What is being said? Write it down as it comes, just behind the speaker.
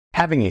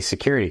Having a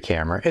security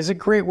camera is a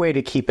great way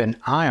to keep an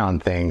eye on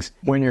things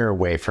when you're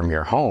away from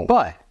your home.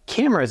 But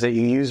cameras that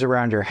you use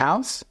around your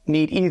house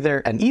need either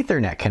an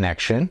Ethernet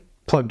connection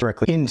plugged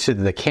directly into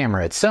the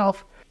camera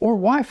itself or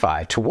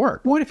Wi-Fi to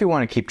work. What if you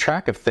want to keep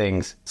track of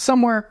things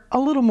somewhere a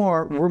little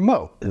more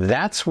remote?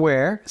 That's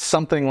where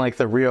something like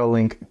the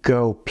Reolink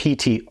Go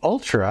PT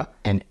Ultra,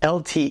 an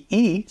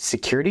LTE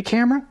security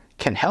camera,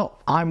 can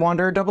help. I'm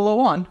Wanderer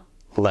 001.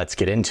 Let's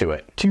get into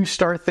it. To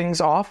start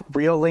things off,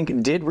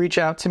 Reolink did reach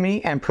out to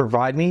me and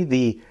provide me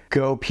the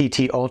Go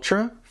PT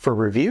Ultra for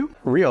review.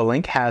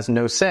 Reolink has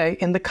no say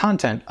in the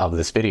content of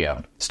this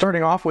video.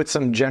 Starting off with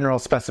some general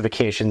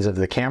specifications of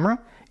the camera,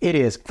 it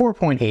is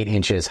 4.8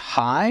 inches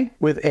high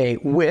with a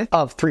width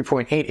of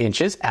 3.8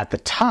 inches at the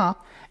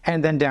top,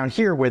 and then down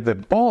here where the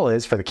ball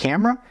is for the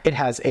camera, it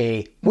has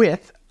a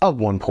width of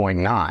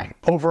 1.9.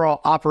 Overall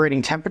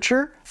operating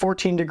temperature,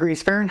 14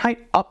 degrees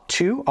Fahrenheit up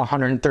to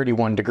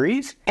 131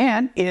 degrees,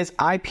 and is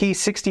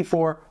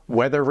IP64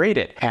 weather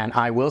rated. And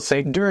I will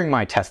say during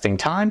my testing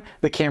time,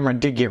 the camera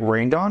did get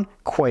rained on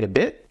quite a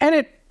bit, and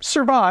it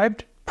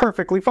survived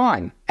perfectly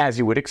fine, as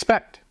you would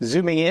expect.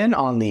 Zooming in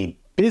on the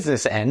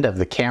business end of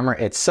the camera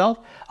itself,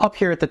 up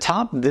here at the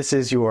top, this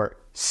is your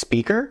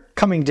speaker.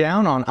 Coming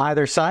down on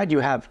either side, you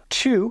have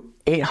two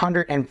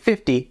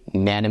 850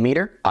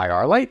 nanometer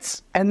IR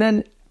lights, and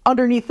then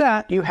underneath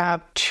that, you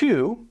have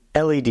two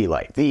LED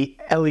lights. The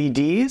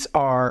LEDs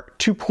are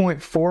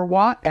 2.4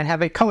 watt and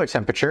have a color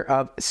temperature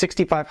of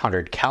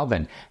 6500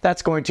 Kelvin.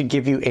 That's going to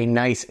give you a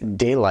nice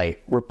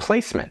daylight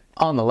replacement.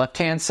 On the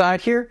left-hand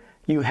side here,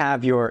 you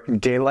have your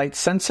daylight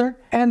sensor,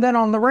 and then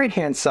on the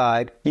right-hand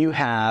side, you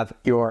have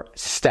your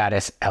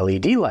status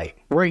LED light.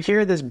 Right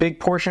here, this big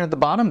portion at the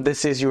bottom,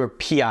 this is your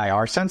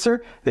PIR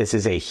sensor. This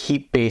is a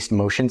heat-based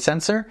motion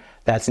sensor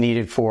that's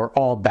needed for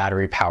all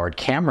battery-powered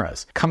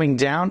cameras. Coming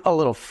down a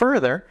little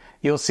further,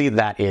 you'll see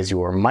that is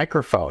your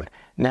microphone.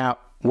 Now,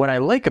 what I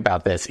like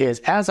about this is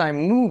as I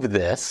move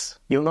this,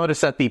 you'll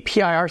notice that the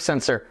PIR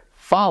sensor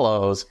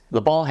follows the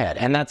ball head,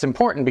 and that's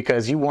important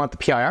because you want the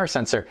PIR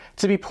sensor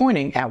to be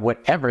pointing at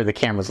whatever the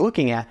camera's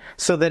looking at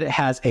so that it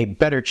has a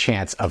better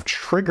chance of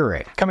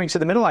triggering. Coming to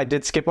the middle, I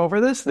did skip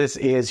over this. This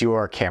is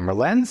your camera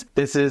lens.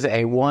 This is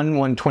a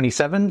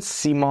 1/127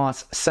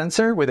 CMOS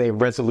sensor with a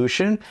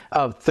resolution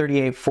of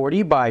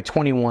 3840 by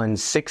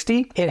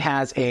 2160. It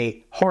has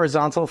a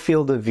horizontal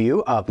field of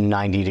view of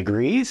 90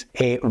 degrees,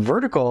 a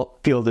vertical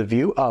field of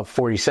view of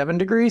 47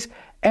 degrees,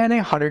 and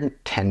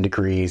 110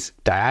 degrees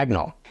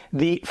diagonal.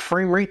 The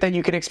frame rate that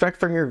you can expect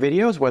from your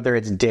videos, whether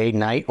it's day,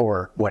 night,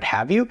 or what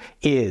have you,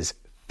 is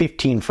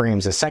 15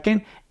 frames a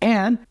second,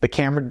 and the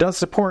camera does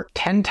support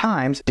 10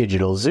 times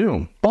digital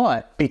zoom.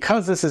 But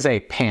because this is a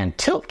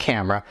pan-tilt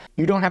camera,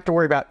 you don't have to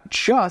worry about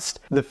just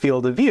the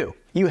field of view.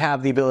 You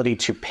have the ability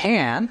to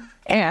pan,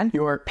 and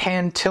your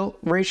pan-tilt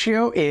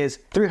ratio is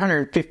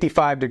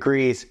 355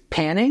 degrees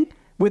panning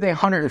with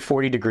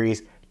 140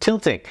 degrees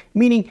tilting,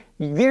 meaning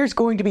there's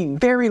going to be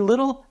very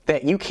little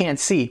that you can't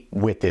see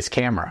with this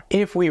camera.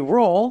 If we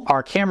roll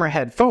our camera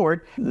head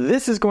forward,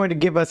 this is going to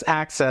give us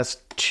access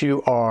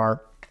to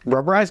our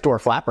rubberized door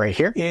flap. Right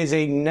here is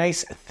a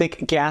nice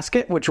thick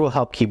gasket which will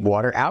help keep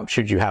water out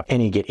should you have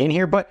any get in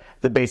here, but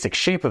the basic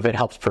shape of it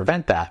helps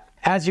prevent that.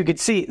 As you can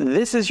see,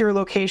 this is your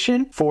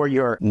location for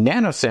your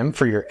nano SIM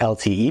for your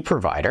LTE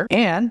provider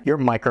and your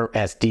micro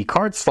SD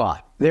card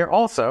slot. There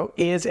also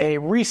is a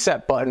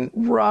reset button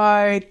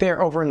right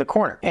there over in the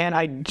corner. And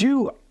I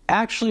do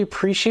actually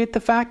appreciate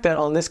the fact that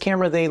on this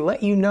camera, they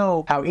let you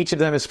know how each of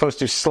them is supposed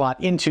to slot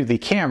into the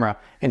camera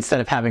instead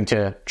of having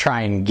to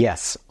try and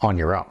guess on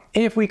your own.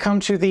 If we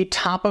come to the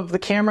top of the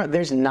camera,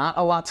 there's not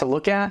a lot to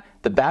look at.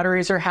 The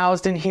batteries are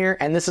housed in here,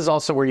 and this is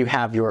also where you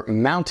have your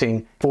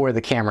mounting for the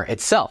camera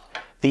itself.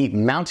 The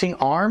mounting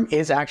arm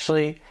is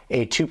actually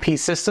a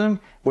two-piece system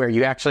where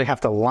you actually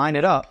have to line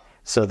it up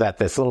so that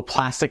this little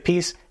plastic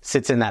piece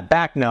sits in that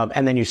back nub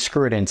and then you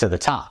screw it into the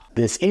top.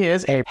 This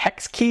is a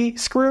hex key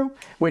screw,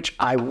 which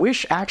I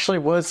wish actually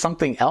was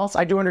something else.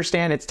 I do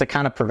understand it's to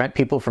kind of prevent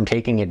people from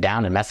taking it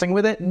down and messing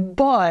with it,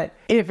 but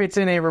if it's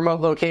in a remote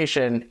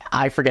location,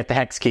 I forget the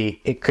hex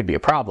key, it could be a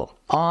problem.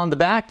 On the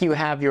back, you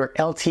have your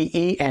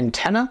LTE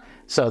antenna.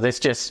 So this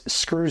just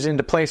screws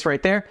into place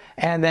right there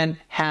and then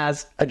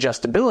has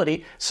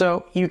adjustability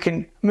so you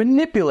can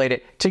manipulate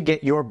it to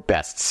get your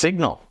best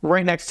signal.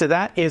 Right next to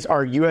that is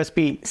our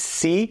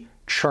USB-C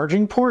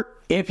charging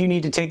port. If you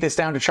need to take this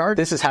down to charge,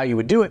 this is how you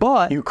would do it,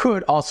 but you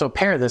could also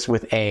pair this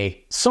with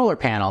a solar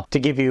panel to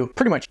give you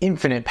pretty much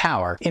infinite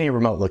power in a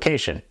remote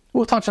location.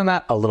 We'll touch on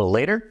that a little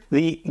later.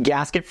 The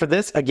gasket for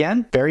this,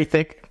 again, very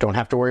thick. Don't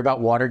have to worry about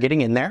water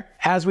getting in there.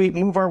 As we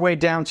move our way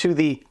down to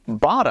the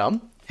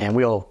bottom, and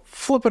we'll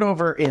flip it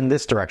over in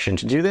this direction.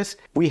 To do this,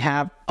 we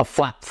have a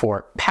flap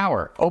for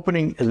power.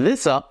 Opening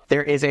this up,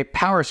 there is a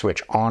power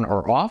switch on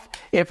or off.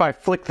 If I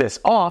flick this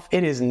off,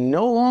 it is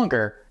no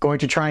longer going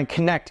to try and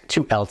connect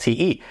to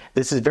LTE.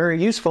 This is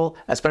very useful,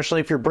 especially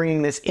if you're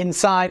bringing this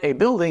inside a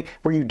building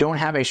where you don't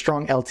have a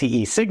strong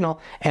LTE signal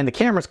and the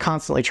camera's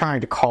constantly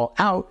trying to call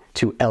out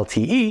to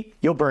LTE.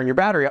 You'll burn your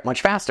battery up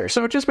much faster.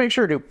 So just make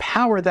sure to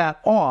power that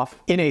off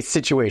in a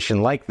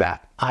situation like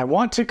that. I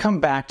want to come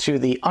back to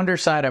the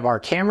underside of our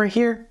camera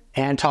here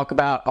and talk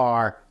about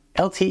our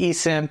LTE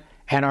SIM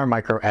and our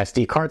micro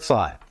SD card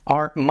slot.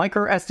 Our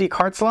micro SD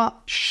card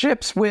slot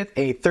ships with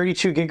a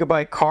 32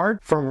 gigabyte card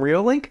from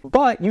Reolink,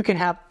 but you can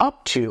have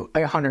up to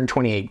a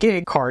 128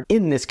 gig card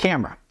in this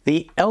camera.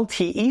 The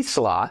LTE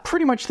slot,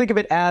 pretty much think of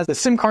it as the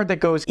SIM card that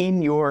goes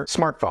in your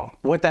smartphone.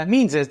 What that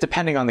means is,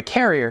 depending on the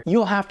carrier,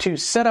 you'll have to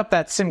set up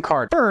that SIM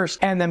card first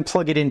and then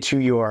plug it into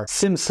your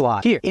SIM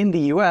slot here. In the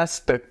US,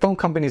 the phone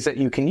companies that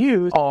you can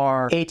use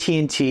are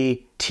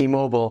AT&T,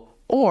 T-Mobile,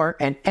 or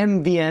an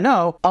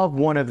MVNO of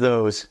one of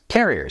those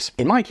carriers.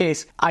 In my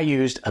case, I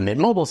used a Mint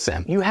Mobile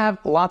SIM. You have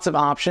lots of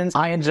options.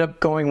 I ended up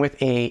going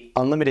with a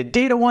unlimited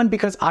data one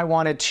because I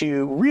wanted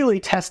to really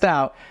test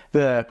out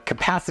the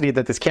capacity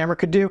that this camera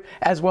could do,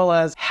 as well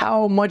as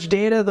how much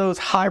data those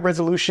high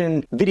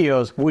resolution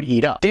videos would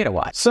eat up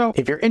data-wise. So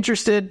if you're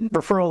interested,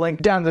 referral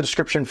link down in the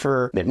description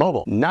for Mint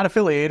Mobile. Not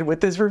affiliated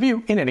with this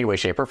review in any way,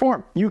 shape, or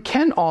form. You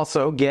can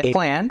also get a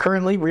plan.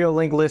 Currently,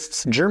 Reolink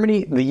lists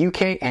Germany, the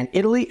UK, and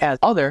Italy as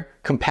other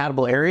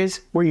compatible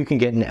areas where you can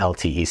get an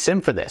LTE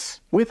SIM for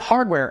this. With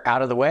hardware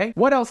out of the way,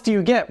 what else do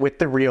you get with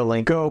the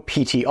Reolink Go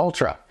PT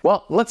Ultra?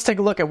 Well, let's take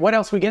a look at what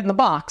else we get in the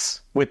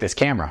box with this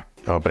camera.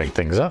 Opening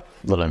things up,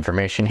 a little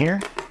information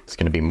here. It's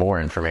going to be more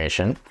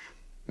information.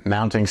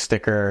 Mounting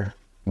sticker,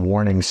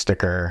 warning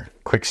sticker,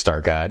 quick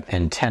start guide,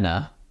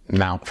 antenna,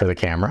 mount for the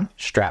camera,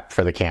 strap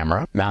for the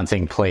camera,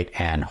 mounting plate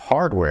and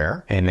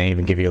hardware, and they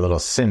even give you a little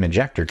SIM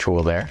ejector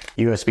tool there,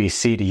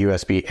 USB-C to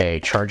USB-A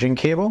charging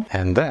cable,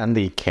 and then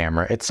the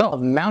camera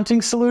itself.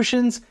 Mounting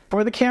solutions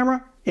for the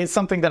camera is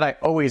something that I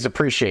always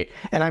appreciate,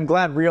 and I'm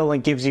glad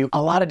Reolink gives you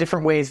a lot of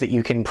different ways that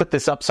you can put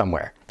this up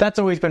somewhere. That's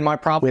always been my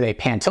problem with a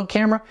pan tilt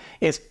camera,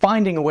 is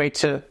finding a way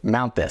to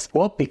mount this.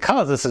 Well,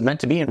 because this is meant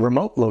to be in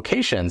remote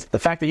locations, the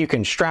fact that you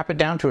can strap it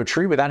down to a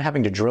tree without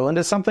having to drill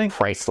into something,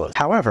 priceless.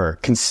 However,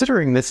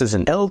 considering this is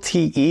an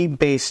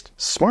LTE-based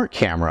smart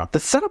camera, the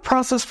setup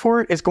process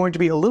for it is going to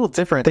be a little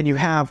different than you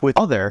have with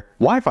other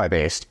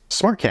Wi-Fi-based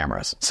smart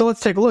cameras. So let's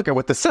take a look at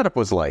what the setup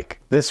was like.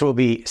 This will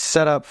be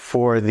set up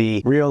for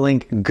the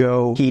Reolink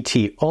Go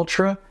PT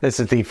Ultra. This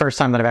is the first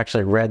time that I've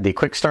actually read the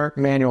quick start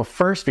manual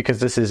first, because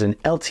this is an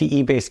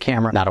LTE-based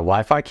camera, not a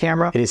Wi-Fi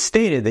camera. It is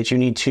stated that you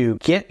need to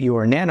get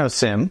your nano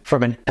SIM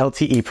from an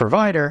LTE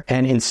provider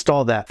and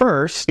install that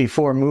first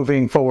before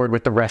moving forward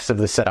with the rest of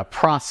the setup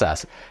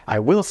process. I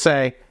will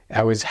say,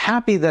 I was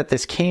happy that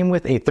this came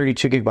with a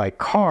 32 gigabyte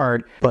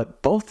card,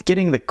 but both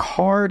getting the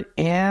card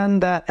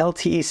and that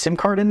LTE SIM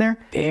card in there,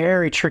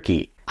 very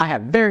tricky. I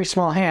have very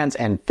small hands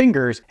and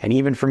fingers, and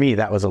even for me,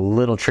 that was a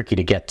little tricky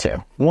to get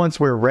to. Once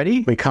we're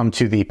ready, we come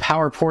to the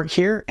power port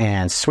here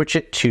and switch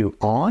it to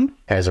on.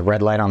 There's a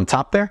red light on the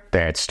top there.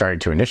 There, it's starting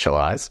to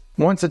initialize.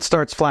 Once it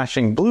starts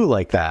flashing blue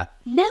like that,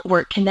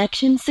 network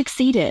connection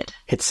succeeded.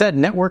 It said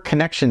network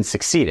connection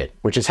succeeded,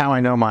 which is how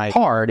I know my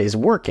card is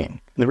working.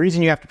 The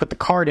reason you have to put the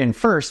card in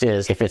first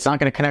is if it's not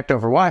going to connect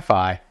over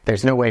Wi-Fi,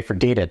 there's no way for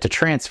data to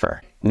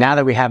transfer. Now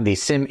that we have the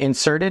SIM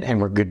inserted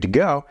and we're good to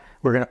go,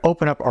 we're going to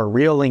open up our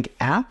Reolink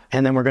app,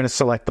 and then we're going to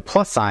select the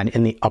plus sign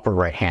in the upper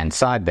right-hand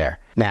side there.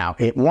 Now,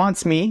 it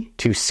wants me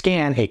to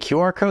scan a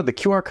QR code. The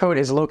QR code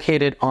is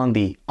located on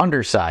the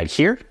underside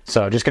here.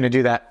 So I'm just going to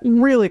do that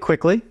really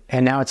quickly.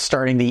 And now it's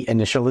starting the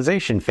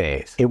initialization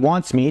phase. It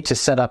wants me to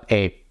set up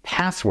a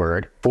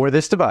password for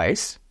this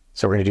device.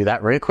 So we're going to do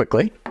that really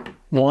quickly.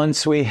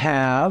 Once we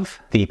have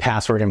the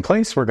password in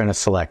place, we're going to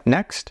select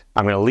next.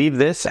 I'm going to leave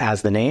this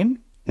as the name.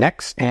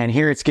 Next, and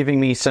here it's giving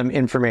me some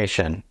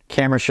information.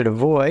 Camera should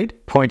avoid,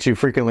 point to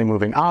frequently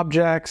moving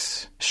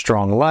objects,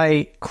 strong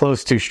light,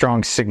 close to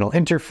strong signal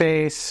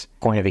interface,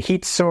 point of a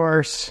heat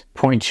source,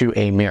 point to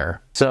a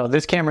mirror. So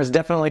this camera is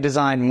definitely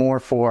designed more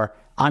for,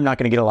 I'm not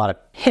going to get a lot of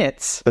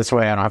hits. This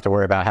way I don't have to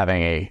worry about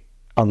having a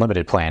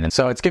unlimited plan. And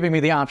so it's giving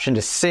me the option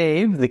to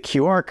save the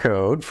QR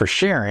code for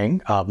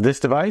sharing of this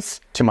device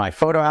to my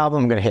photo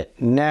album. I'm going to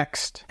hit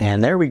next,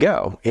 and there we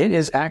go. It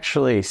is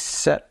actually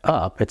set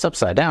up. It's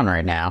upside down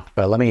right now,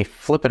 but let me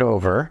flip it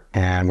over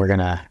and we're going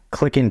to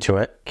click into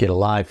it, get a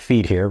live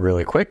feed here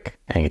really quick,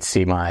 and you can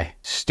see my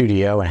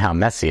studio and how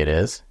messy it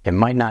is. It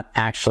might not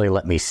actually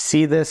let me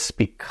see this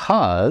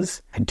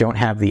because I don't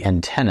have the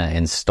antenna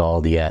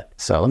installed yet.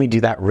 So let me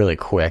do that really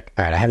quick.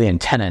 All right, I have the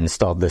antenna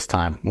installed this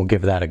time. We'll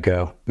give that a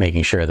go,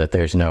 making sure that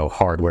there's no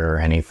hardware or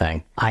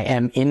anything. I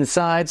am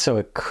inside, so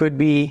it could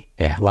be,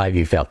 live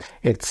view failed.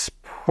 It's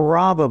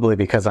probably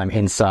because I'm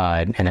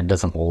inside and it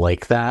doesn't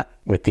like that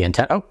with the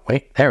antenna. Oh,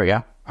 wait, there we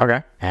go.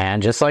 Okay,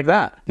 and just like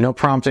that, no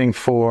prompting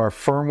for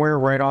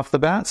firmware right off the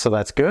bat, so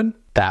that's good.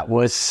 That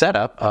was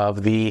setup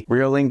of the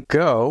Reolink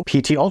Go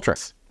PT Ultra.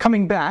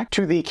 Coming back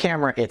to the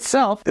camera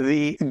itself,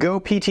 the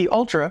Go PT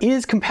Ultra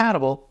is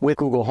compatible with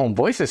Google Home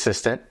Voice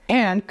Assistant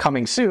and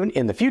coming soon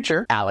in the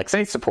future,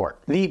 Alexa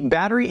support. The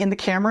battery in the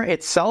camera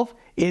itself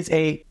is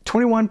a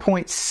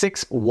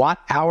 21.6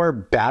 watt-hour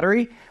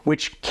battery,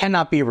 which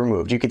cannot be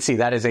removed. You can see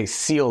that is a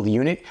sealed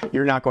unit.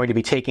 You're not going to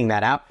be taking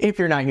that out. If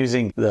you're not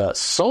using the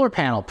solar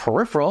panel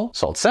peripheral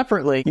sold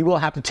separately, you will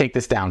have to take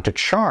this down to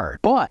charge.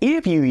 But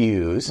if you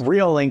use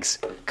Reolink's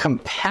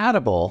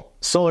compatible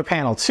solar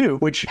panel 2,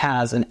 which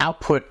has an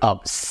output of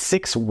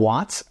 6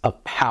 watts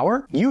of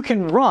power, you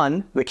can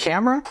run the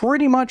camera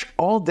pretty much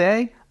all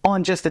day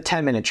on just a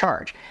 10-minute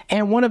charge.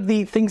 And one of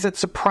the things that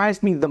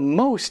surprised me the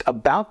most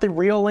about the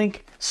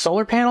Reolink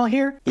solar panel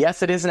here,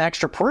 yes, it is an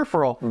extra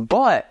peripheral,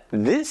 but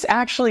this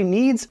actually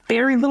needs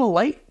very little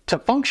light to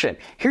function.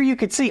 Here you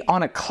can see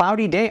on a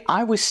cloudy day,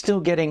 I was still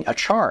getting a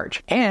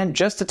charge. And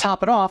just to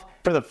top it off,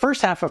 for the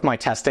first half of my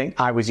testing,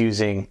 I was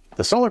using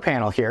the solar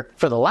panel here.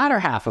 For the latter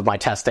half of my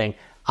testing,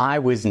 I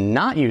was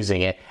not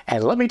using it.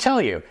 And let me tell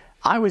you,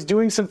 I was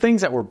doing some things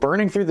that were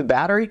burning through the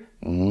battery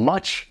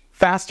much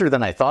faster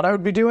than I thought I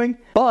would be doing.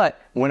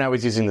 But when I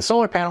was using the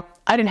solar panel,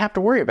 I didn't have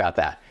to worry about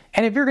that.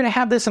 And if you're going to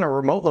have this in a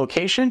remote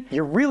location,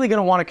 you're really going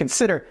to want to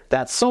consider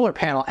that solar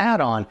panel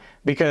add-on,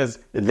 because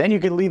then you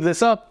can leave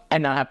this up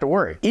and not have to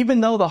worry.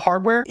 Even though the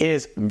hardware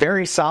is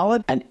very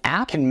solid, an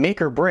app can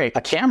make or break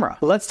a camera.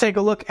 Let's take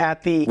a look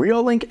at the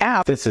Reolink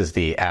app. This is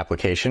the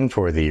application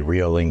for the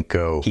Reolink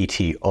Go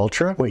PT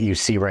Ultra. What you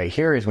see right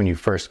here is when you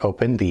first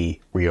open the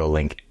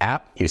Reolink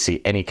app, you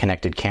see any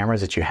connected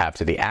cameras that you have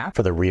to the app.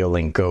 For the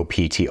Reolink Go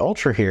PT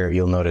Ultra here,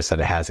 you'll notice that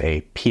it has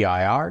a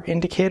PIR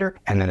indicator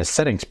and then a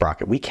settings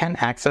sprocket. We can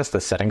access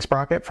the settings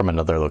sprocket from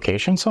another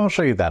location, so I'll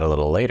show you that a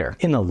little later.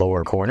 In the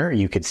lower corner,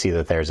 you can see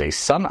that there's a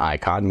sun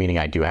icon, meaning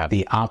I do have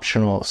the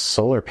optional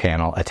solar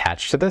panel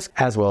attached to this,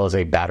 as well as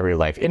a battery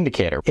life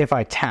indicator. If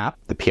I tap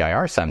the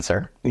PIR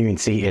sensor, you can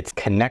see it's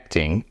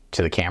connecting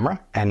to the camera,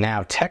 and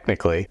now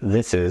technically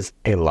this is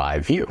a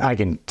live view. I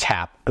can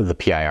tap the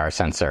PIR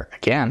sensor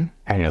again,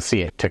 and you'll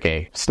see it took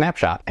a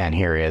snapshot, and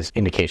here is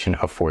indication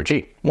of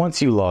 4G.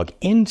 Once you log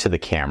into the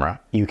camera,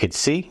 you could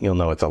see, you'll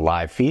know it's a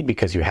live feed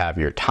because you have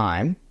your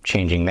time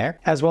changing there,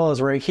 as well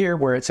as right here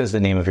where it says the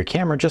name of your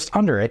camera, just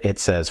under it, it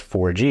says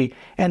 4G,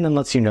 and then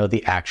lets you know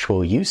the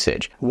actual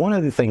usage. One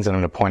of the things I'm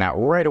going to point out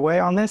right away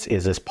on this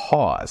is this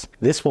pause.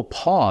 This will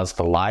pause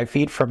the live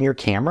feed from your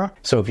camera.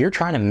 So if you're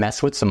trying to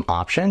mess with some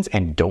options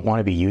and don't want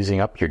to be using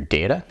up your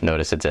data,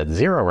 notice it's at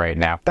 0 right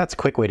now, that's a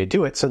quick way to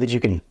do it so that you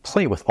can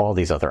play with all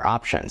these other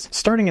options.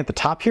 Starting at the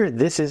top here,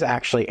 this is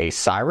actually a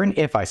siren.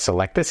 If I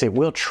select this, it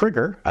will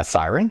trigger a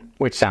siren,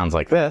 which sounds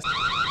like this.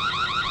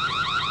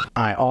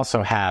 I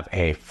also have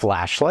a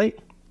flashlight.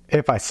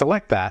 If I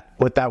select that,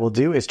 what that will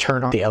do is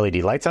turn on the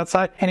LED lights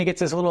outside, and it gets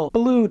this little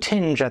blue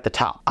tinge at the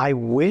top. I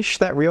wish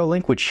that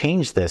Reolink would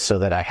change this so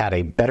that I had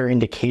a better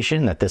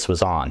indication that this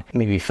was on.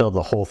 Maybe fill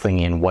the whole thing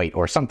in white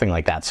or something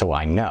like that so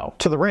I know.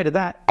 To the right of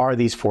that are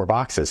these 4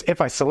 boxes.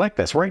 If I select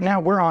this, right now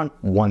we're on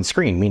one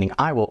screen, meaning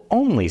I will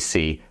only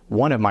see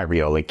one of my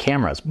Reolink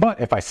cameras. But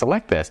if I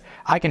select this,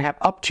 I can have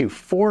up to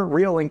 4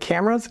 Reolink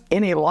cameras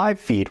in a live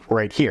feed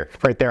right here.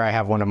 Right there, I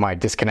have one of my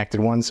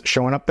disconnected ones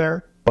showing up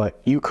there,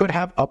 but you could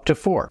have up to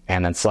 4.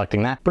 And then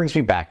selecting that brings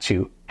me back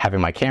to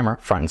having my camera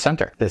front and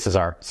center. This is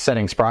our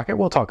settings sprocket.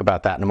 We'll talk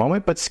about that in a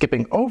moment, but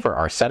skipping over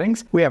our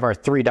settings, we have our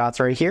 3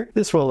 dots right here.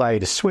 This will allow you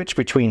to switch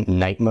between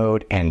night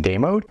mode and day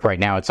mode. Right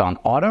now it's on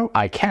auto.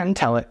 I can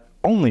tell it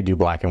only do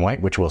black and white,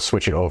 which will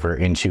switch it over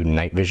into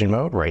night vision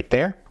mode right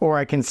there, or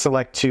I can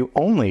select to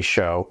only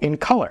show in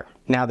color.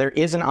 Now there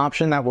is an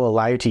option that will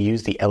allow you to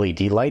use the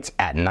LED lights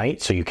at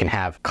night so you can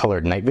have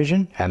colored night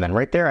vision. And then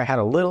right there I had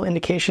a little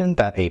indication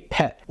that a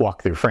pet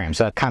walked through frame.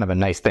 So that's kind of a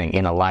nice thing.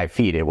 In a live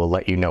feed, it will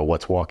let you know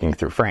what's walking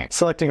through frame.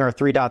 Selecting our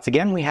 3 dots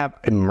again, we have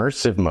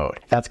immersive mode.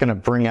 That's going to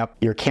bring up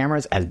your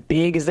cameras as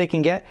big as they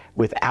can get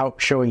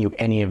without showing you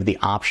any of the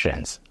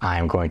options.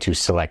 I'm going to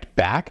select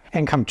back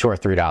and come to our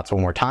 3 dots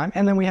one more time,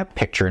 and then we have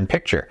picture in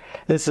picture.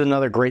 This is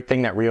another great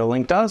thing that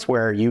Reolink does,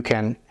 where you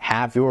can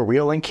have your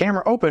Reolink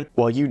camera open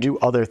while you do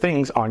other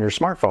things on your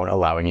smartphone,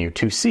 allowing you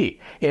to see.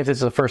 If this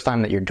is the first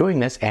time that you're doing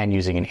this and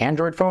using an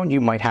Android phone, you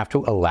might have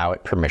to allow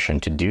it permission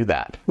to do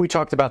that. We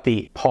talked about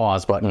the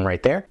pause button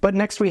right there, but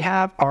next we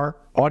have our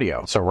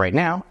audio. So right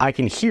now I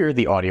can hear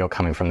the audio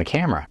coming from the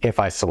camera. If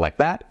I select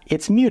that,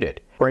 it's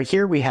muted. Right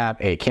here we have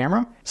a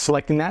camera.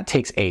 Selecting that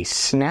takes a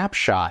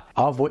snapshot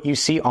of what you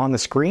see on the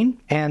screen.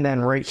 And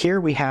then right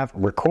here we have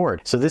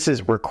record. So this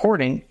is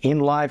recording in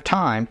live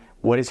time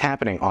what is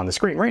happening on the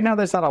screen. Right now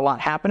there's not a lot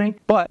happening,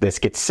 but this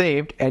gets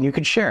saved and you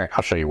can share it.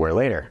 I'll show you where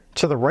later.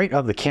 To the right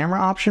of the camera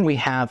option, we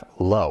have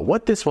low.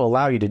 What this will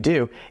allow you to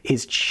do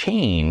is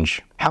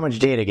change how much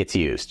data gets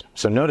used.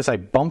 So notice I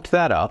bumped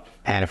that up,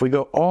 and if we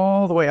go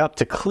all the way up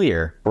to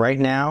clear, right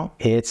now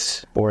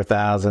it's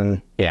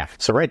 4,000. Yeah,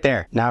 so right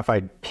there. Now if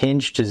I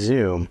pinch to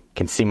zoom, you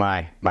can see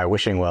my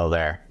wishing well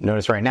there.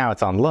 Notice right now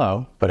it's on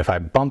low, but if I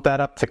bump that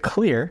up to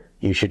clear,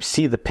 you should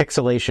see the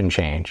pixelation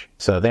change.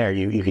 So there,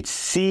 you could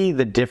see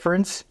the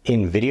difference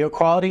in video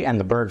quality and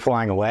the bird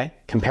flying away,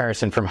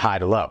 comparison from high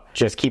to low.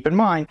 Just keep in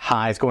mind,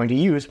 high is going to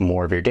use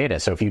more of your data.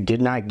 So if you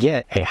did not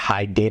get a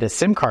high data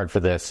SIM card for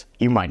this,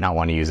 you might not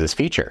want to use this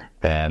feature.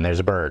 And there's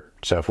a bird.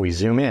 So if we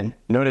zoom in,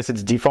 notice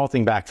it's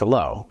defaulting back to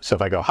low. So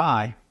if I go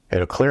high,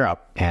 it'll clear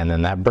up, and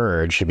then that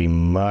bird should be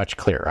much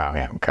clearer. Oh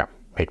yeah, okay.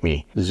 Make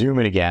me zoom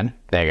in again.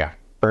 There you go.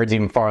 Bird's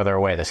even farther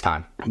away this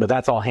time, but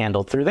that's all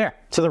handled through there.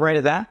 To the right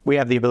of that, we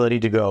have the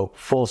ability to go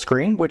full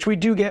screen, which we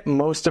do get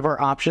most of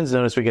our options.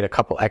 Notice we get a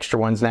couple extra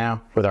ones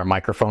now with our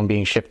microphone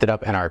being shifted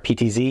up and our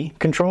PTZ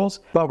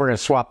controls, but we're going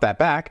to swap that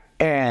back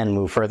and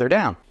move further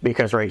down,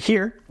 because right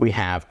here we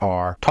have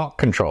our talk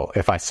control.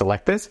 If I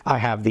select this, I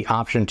have the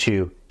option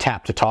to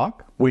tap to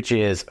talk, which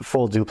is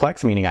full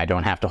duplex, meaning I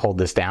don't have to hold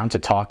this down to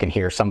talk and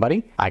hear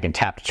somebody. I can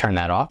tap to turn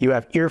that off. You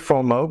have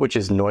earphone mode, which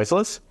is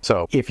noiseless.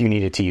 So if you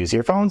needed to use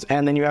earphones,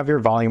 and then you have your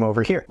volume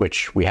over here,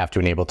 which we have to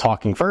enable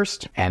talking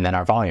first, and then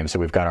our volume. So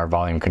we've got our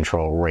volume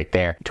control right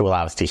there to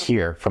allow us to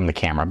hear from the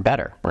camera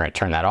better. We're going to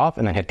turn that off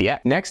and then hit the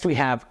X. Next, we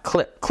have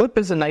clip. Clip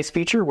is a nice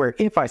feature where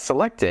if I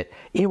select it,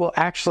 it will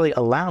actually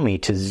allow me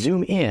to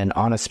zoom in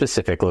on a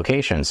specific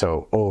location.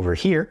 So over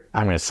here,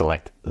 I'm going to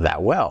select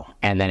that well,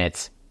 and then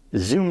it's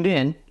zoomed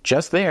in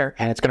just there,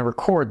 and it's going to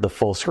record the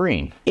full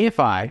screen.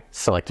 If I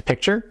select a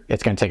picture,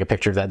 it's going to take a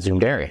picture of that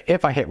zoomed area.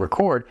 If I hit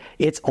record,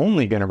 it's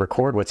only going to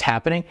record what's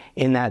happening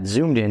in that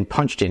zoomed in,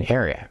 punched in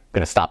area. I'm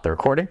going to stop the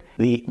recording.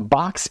 The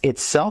box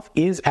itself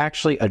is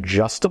actually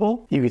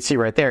adjustable. You can see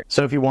right there.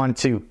 So if you wanted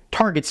to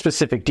target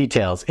specific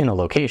details in a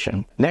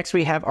location. Next,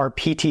 we have our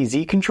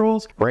PTZ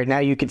controls. Right now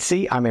you can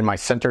see I'm in my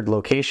centered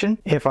location.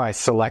 If I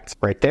select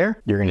right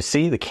there, you're going to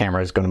see the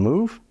camera is going to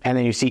move, and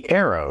then you see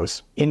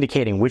arrows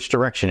indicating which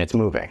direction it's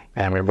moving.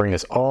 And I'm going to bring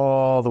this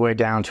all the way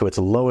down to its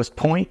lowest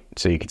point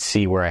so you can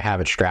see where I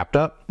have it strapped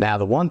up. Now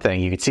the one thing,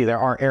 you can see there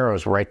are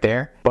arrows right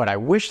there, but I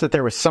wish that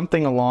there was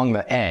something along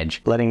the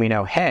edge letting me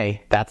know,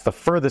 hey, that's the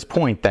furthest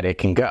point that it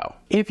can go.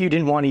 If you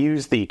didn't want to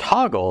use the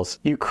toggles,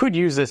 you could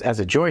use this as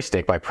a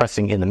joystick by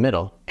pressing in the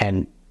middle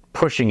and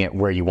pushing it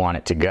where you want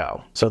it to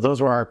go. So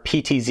those were our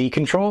PTZ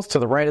controls. To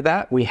the right of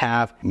that, we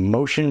have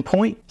motion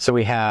point. So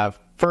we have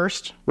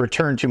first,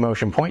 return to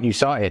motion point. You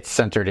saw it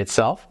centered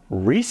itself.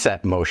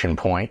 Reset motion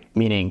point,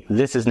 meaning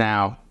this is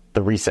now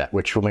the reset,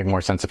 which will make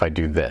more sense if I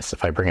do this.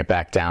 If I bring it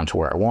back down to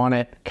where I want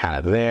it, kind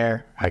of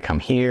there, I come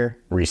here,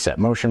 reset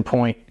motion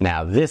point.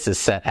 Now this is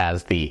set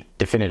as the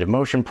definitive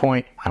motion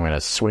point. I'm going to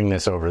swing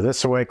this over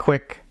this way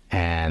quick,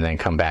 and then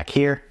come back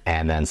here,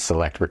 and then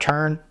select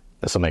return.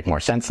 This will make more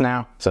sense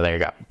now. So there you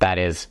go. That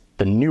is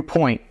the new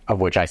point of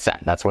which I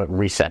set. That's what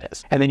reset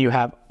is. And then you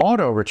have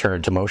auto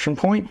return to motion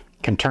point.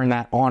 Can turn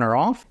that on or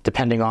off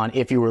depending on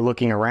if you were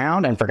looking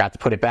around and forgot to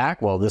put it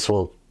back. Well, this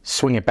will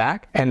swing it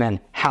back, and then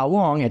how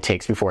long it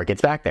takes before it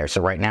gets back there.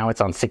 So right now it's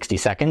on 60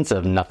 seconds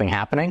of nothing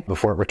happening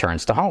before it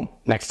returns to home.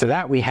 Next to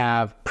that, we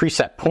have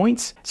preset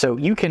points. So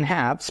you can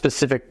have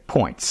specific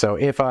points. So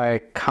if I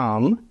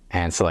come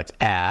and select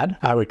add,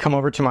 I would come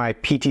over to my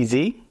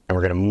PTZ, and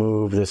we're going to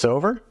move this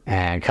over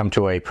and come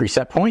to a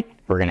preset point.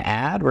 We're going to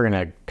add, we're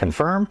going to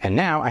confirm, and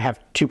now I have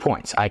 2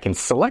 points. I can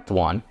select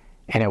one,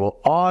 and it will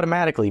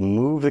automatically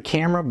move the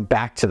camera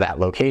back to that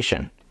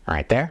location.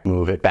 Right there,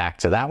 move it back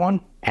to that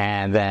one,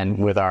 and then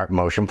with our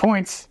motion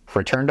points,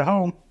 return to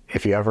home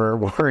if you ever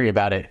worry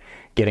about it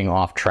getting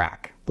off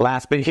track.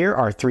 Last bit here,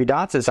 our 3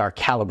 dots is our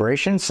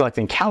calibration.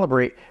 Selecting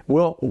calibrate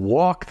will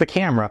walk the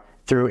camera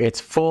through its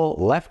full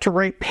left to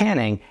right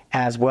panning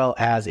as well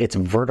as its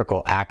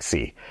vertical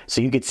axis. So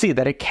you can see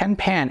that it can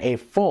pan a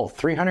full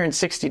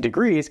 360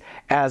 degrees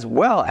as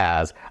well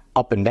as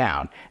up and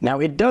down. Now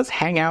it does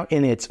hang out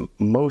in its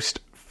most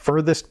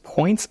furthest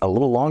points a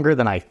little longer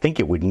than I think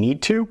it would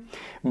need to,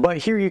 but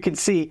here you can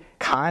see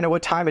kind of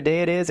what time of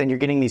day it is, and you're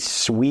getting these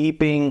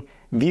sweeping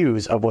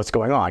views of what's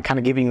going on, kind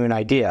of giving you an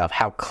idea of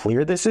how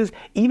clear this is,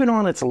 even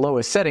on its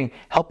lowest setting,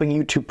 helping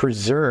you to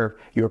preserve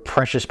your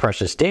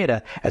precious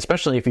data,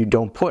 especially if you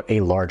don't put a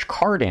large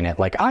card in it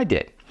like I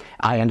did.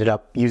 I ended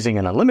up using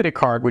an unlimited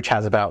card, which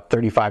has about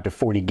 35 to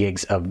 40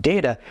 gigs of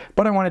data,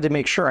 but I wanted to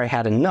make sure I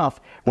had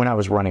enough when I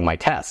was running my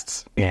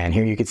tests. And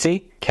here you can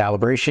see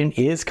calibration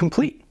is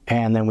complete.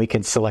 And then we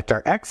can select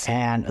our X,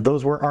 and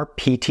those were our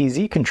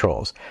PTZ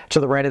controls. To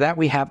the right of that,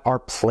 we have our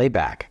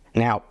playback.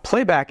 Now,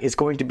 playback is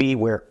going to be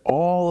where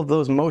all of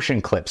those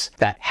motion clips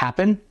that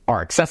happen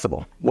are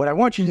accessible. What I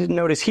want you to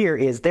notice here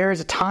is there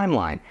is a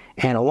timeline,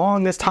 and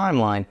along this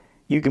timeline,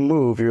 you can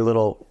move your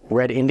little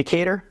red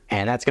indicator,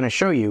 and that's going to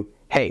show you,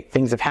 hey,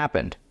 things have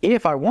happened.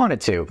 If I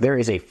wanted to, there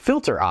is a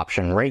filter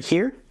option right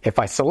here. If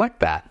I select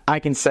that, I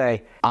can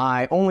say,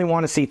 I only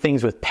want to see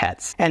things with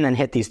pets, and then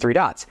hit these 3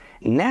 dots.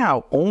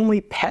 Now,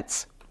 only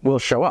pets will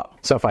show up.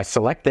 So if I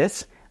select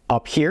this,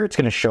 up here, it's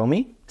going to show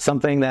me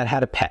something that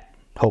had a pet,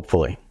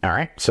 hopefully. All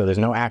right, so there's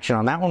no action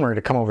on that one. We're going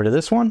to come over to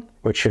this one,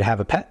 which should have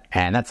a pet,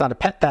 and that's not a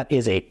pet. That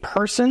is a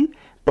person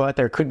but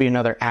there could be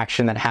another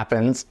action that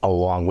happens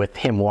along with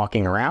him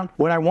walking around.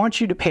 What I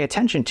want you to pay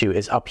attention to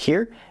is up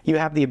here, you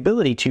have the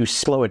ability to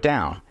slow it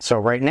down. So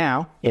right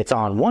now it's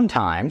on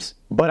 1x,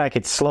 but I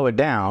could slow it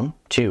down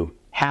to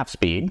half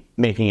speed,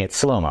 making it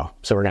slow-mo.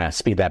 So we're gonna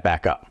speed that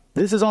back up.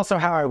 This is also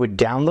how I would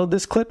download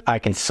this clip. I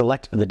can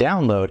select the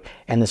download,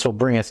 and this will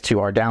bring us to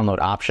our download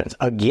options.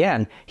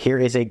 Again, here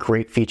is a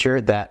great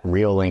feature that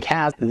Reolink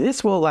has.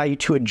 This will allow you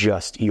to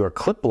adjust your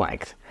clip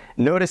length.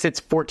 Notice it's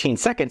 14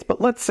 seconds,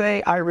 but let's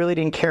say I really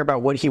didn't care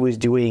about what he was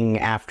doing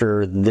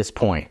after this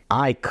point.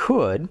 I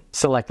could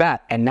select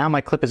that, and now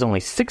my clip is only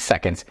 6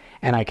 seconds,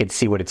 and I could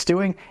see what it's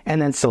doing,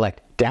 and then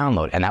select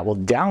download, and that will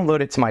download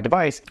it to my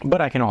device,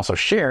 but I can also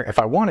share if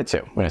I wanted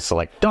to. I'm going to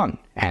select done,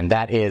 and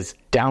that is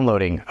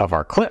downloading of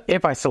our clip.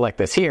 If I select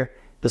this here,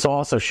 this will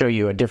also show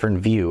you a different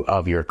view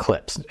of your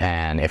clips,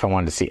 and if I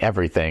wanted to see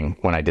everything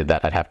when I did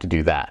that, I'd have to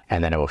do that,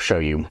 and then it will show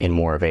you in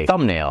more of a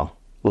thumbnail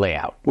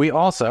layout. We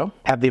also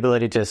have the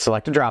ability to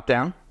select a drop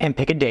down and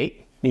pick a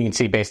date. You can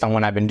see based on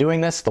when I've been doing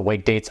this, the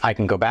wait dates I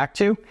can go back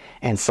to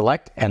and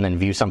select and then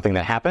view something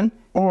that happened,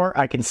 or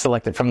I can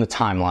select it from the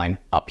timeline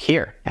up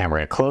here. And we're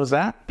going to close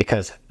that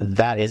because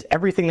that is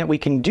everything that we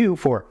can do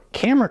for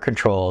camera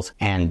controls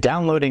and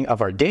downloading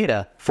of our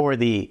data for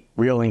the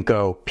Reolink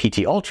Go PT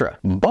Ultra.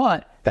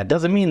 But that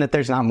doesn't mean that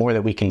there's not more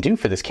that we can do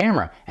for this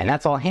camera, and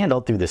that's all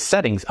handled through the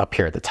settings up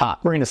here at the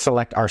top. We're going to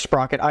select our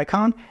sprocket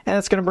icon, and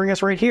that's going to bring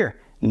us right here.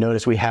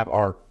 Notice we have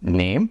our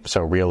name,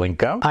 so Reolink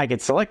Go. I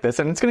could select this,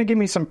 and it's going to give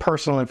me some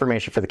personal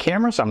information for the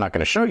camera, so I'm not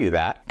going to show you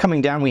that.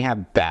 Coming down, we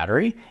have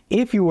battery.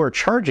 If you were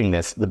charging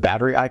this, the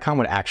battery icon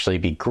would actually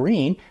be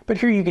green, but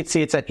here you can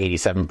see it's at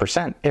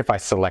 87%. If I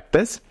select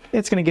this,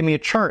 it's going to give me a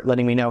chart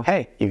letting me know,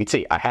 hey, you can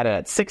see I had it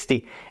at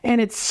 60,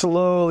 and it's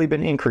slowly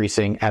been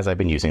increasing as I've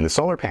been using the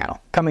solar panel.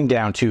 Coming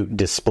down to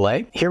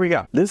display, here we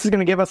go. This is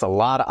going to give us a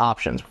lot of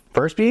options.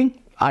 First being,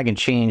 I can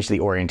change the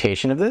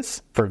orientation of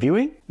this for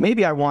viewing.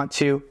 Maybe I want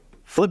to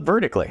flip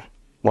vertically.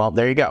 Well,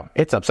 there you go.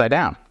 It's upside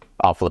down.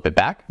 I'll flip it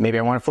back. Maybe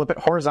I want to flip it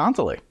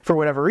horizontally. For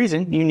whatever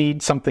reason, you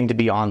need something to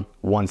be on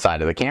one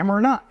side of the camera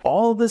or not.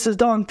 All of this is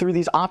done through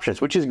these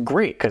options, which is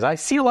great because I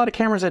see a lot of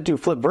cameras that do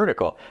flip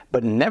vertical,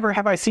 but never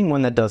have I seen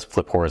one that does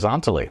flip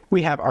horizontally.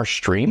 We have our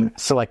stream.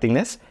 Selecting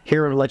this,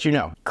 here it'll let you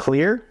know.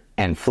 Clear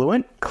and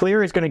fluent.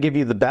 Clear is going to give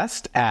you the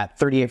best at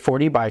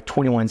 3840 by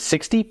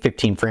 2160,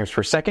 15 frames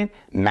per second,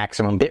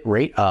 maximum bit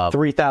rate of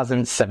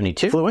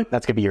 3072. Fluent,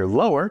 that's going to be your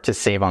lower to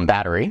save on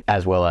battery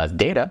as well as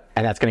data,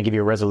 and that's going to give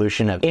you a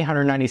resolution of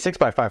 896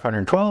 by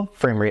 512,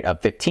 frame rate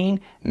of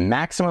 15,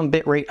 maximum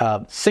bit rate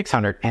of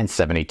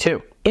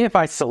 672. If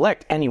I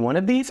select any one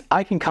of these,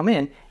 I can come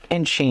in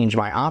and change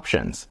my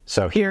options.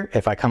 So here,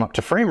 if I come up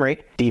to frame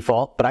rate,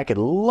 default, but I could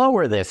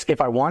lower this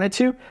if I wanted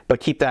to, but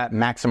keep that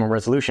maximum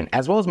resolution,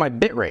 as well as my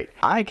bit rate.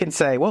 I can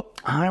say, well,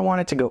 I want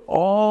it to go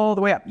all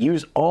the way up,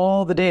 use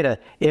all the data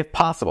if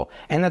possible.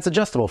 And that's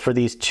adjustable for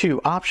these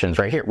two options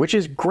right here, which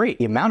is great.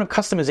 The amount of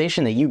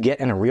customization that you get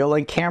in a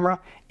Reolink camera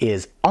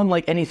is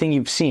unlike anything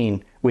you've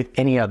seen with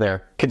any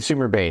other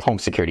consumer-based home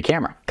security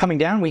camera. Coming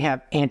down, we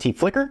have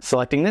anti-flicker.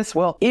 Selecting this,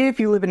 well, if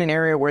you live in an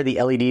area where the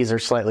LEDs are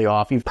slightly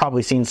off, you've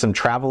probably seen some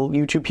travel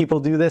YouTube people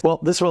do this. Well,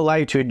 this will allow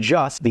you to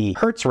adjust the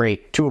hertz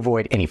rate to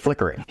avoid any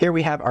flickering. Here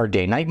we have our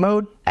day-night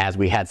mode. As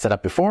we had set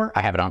up before,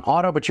 I have it on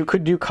auto, but you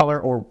could do color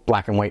or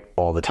black and white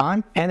all the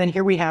time. And then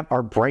here we have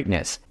our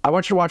brightness. I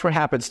want you to watch what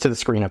happens to the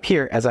screen up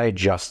here as I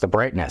adjust the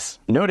brightness.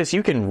 Notice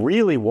you can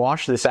really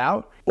wash this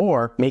out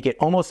or make it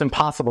almost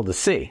impossible to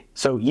see.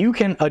 So you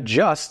can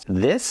adjust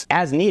this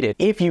as needed.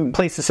 If you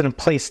place this in a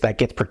place that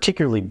gets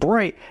particularly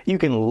bright, you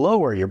can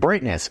lower your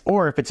brightness.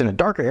 Or if it's in a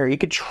darker area, you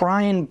could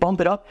try and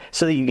bump it up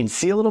so that you can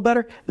see a little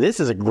better. This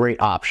is a great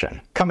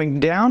option. Coming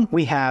down,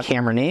 we have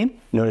camera name.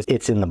 Notice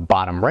it's in the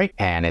bottom right,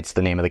 and it's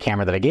the name of the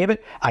camera that I gave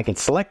it. I can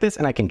select this,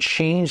 and I can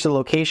change the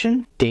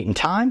location, date and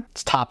time.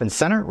 It's top and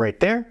center right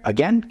there.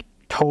 Again,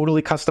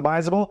 totally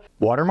customizable.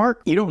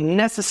 Watermark, you don't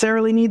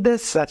necessarily need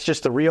this. That's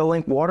just the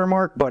Reolink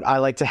watermark, but I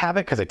like to have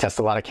it because I test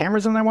a lot of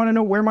cameras and I want to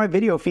know where my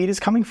video feed is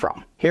coming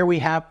from. Here we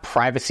have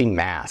privacy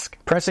mask.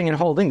 Pressing and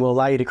holding will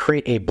allow you to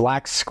create a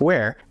black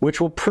square,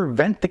 which will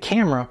prevent the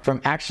camera from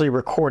actually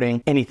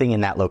recording anything in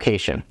that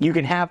location. You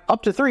can have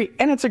up to 3,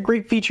 and it's a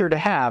great feature to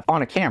have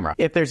on a camera.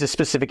 If there's a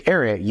specific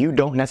area you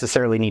don't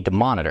necessarily need to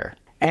monitor.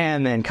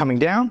 And then coming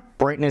down,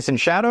 brightness and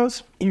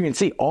shadows. You can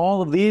see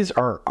all of these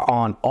are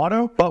on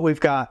auto, but we've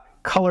got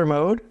color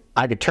mode.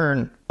 I could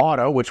turn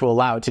auto, which will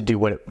allow it to do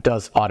what it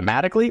does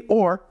automatically,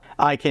 or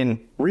I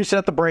can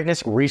reset the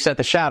brightness, reset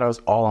the shadows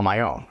all on my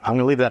own. I'm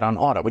gonna leave that on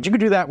auto, but you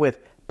could do that with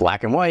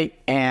black and white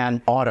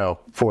and auto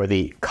for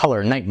the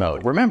color night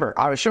mode. Remember,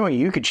 I was showing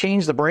you could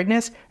change the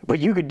brightness, but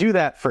you could do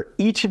that for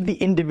each of the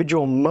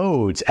individual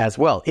modes as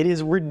well. It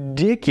is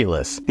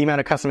ridiculous, the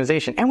amount of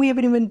customization, and we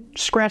haven't even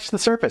scratched the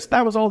surface.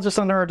 That was all just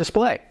under our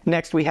display.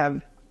 Next, we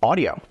have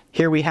audio.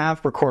 Here we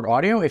have record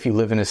audio. If you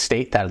live in a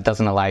state that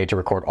doesn't allow you to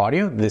record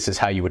audio, this is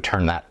how you would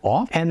turn that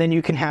off. And then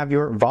you can have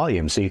your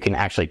volume, so you can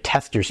actually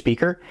test your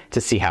speaker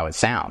to see how it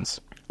sounds.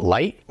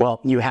 Light, well,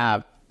 you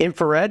have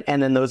infrared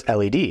and then those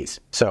LEDs.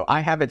 So I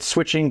have it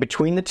switching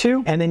between the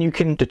two, and then you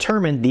can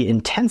determine the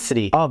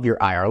intensity of your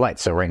IR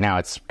lights. So right now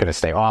it's going to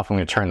stay off. I'm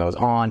going to turn those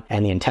on,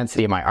 and the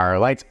intensity of my IR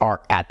lights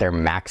are at their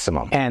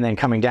maximum. And then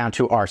coming down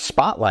to our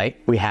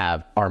spotlight, we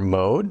have our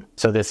mode.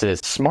 So this is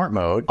smart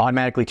mode,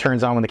 automatically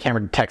turns on when the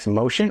camera detects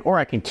motion, or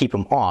I can keep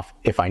them off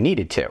if I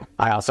needed to.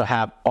 I also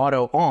have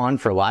auto on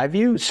for live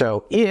view.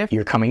 So if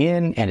you're coming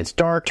in and it's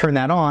dark, turn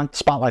that on,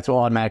 spotlights will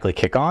automatically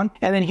kick on.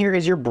 And then here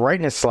is your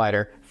brightness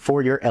slider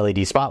for your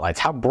LED spotlights.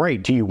 How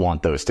bright do you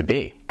want those to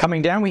be?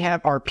 Coming down, we have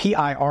our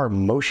PIR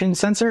motion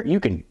sensor. You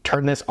can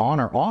turn this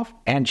on or off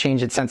and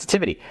change its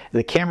sensitivity.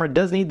 The camera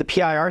does need the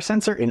PIR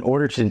sensor in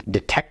order to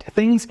detect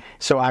things,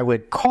 so I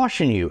would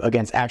caution you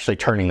against actually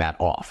turning that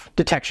off.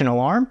 Detection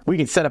alarm, we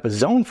can set up a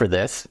zone for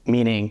this,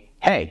 meaning,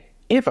 hey,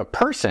 if a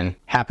person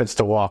happens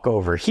to walk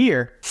over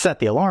here, set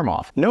the alarm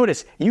off.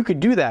 Notice you could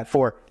do that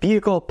for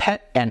vehicle,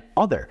 pet, and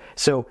other.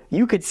 So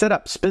you could set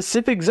up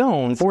specific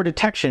zones for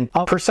detection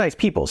of precise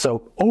people.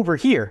 So over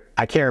here,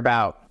 I care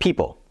about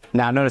people.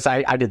 Now notice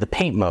I did the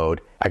paint mode.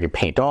 I could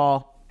paint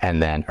all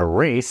and then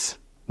erase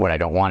what I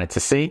don't want it to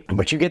see.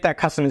 But you get that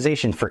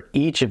customization for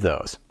each of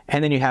those.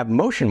 And then you have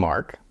motion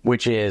mark,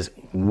 which is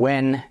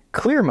when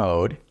clear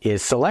mode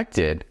is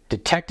selected,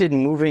 detected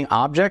moving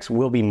objects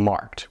will be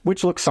marked,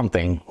 which looks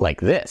something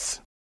like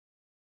this.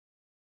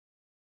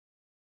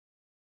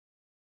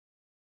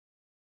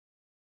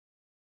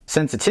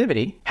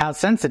 Sensitivity, how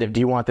sensitive do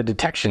you want the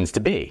detections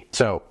to be?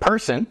 So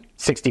person,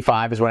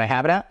 65 is what I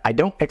have it at. I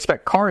don't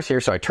expect cars here,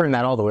 so I turn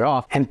that all the way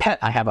off. And pet,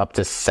 I have up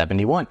to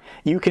 71.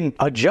 You can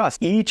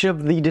adjust each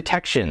of the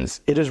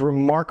detections. It is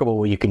remarkable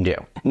what you can do.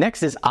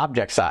 Next is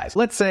object size.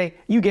 Let's say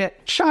you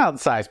get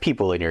child-sized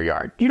people in your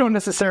yard. You don't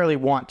necessarily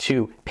want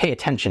to pay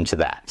attention to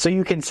that. So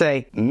you can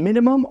say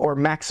minimum or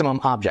maximum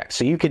object.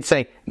 So you could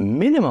say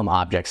minimum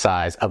object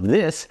size of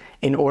this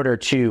in order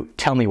to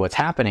tell me what's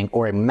happening,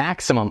 or a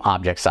maximum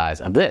object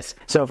size of this.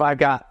 So if I've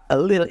got a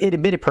little itty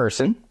bitty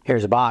person,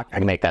 here's a box, I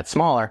can make that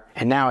smaller,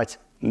 and now it's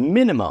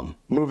minimum.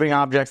 Moving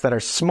objects that are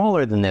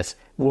smaller than this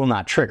will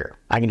not trigger.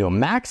 I can do a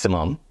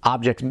maximum,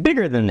 objects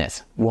bigger than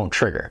this won't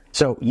trigger.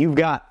 So you've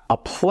got a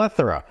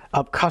plethora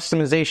of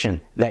customization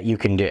that you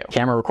can do.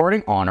 Camera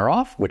recording on or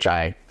off, which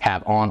I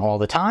have on all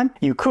the time.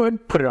 You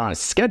could put it on a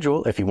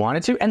schedule if you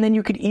wanted to, and then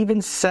you could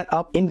even set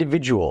up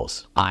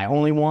individuals. I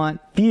only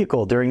want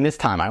vehicle during this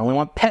time. I only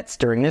want pets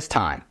during this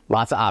time.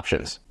 Lots of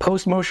options.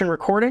 Post-motion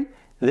recording.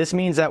 This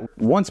means that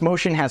once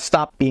motion has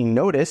stopped being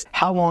noticed,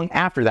 how long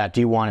after that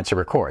do you want it to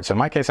record? So in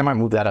my case, I might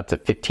move that up to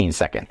 15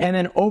 seconds. And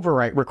then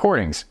overwrite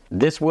recordings.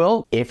 This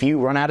will, if you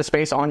run out of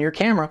space on your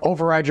camera,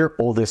 override your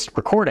oldest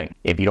recording.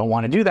 If you don't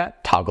want to do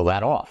that, toggle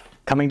that off.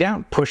 Coming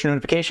down, push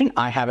notification,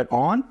 I have it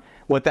on.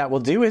 What that will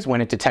do is when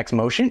it detects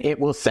motion, it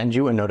will send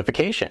you a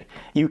notification.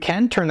 You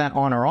can turn that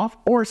on or off,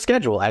 or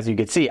schedule. As you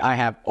can see, I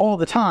have all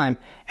the time,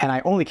 and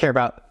I only care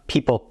about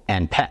people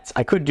and pets.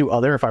 I could do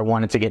other if I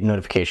wanted to get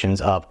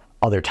notifications of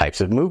other types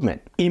of movement.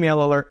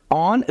 Email alert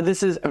on.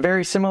 This is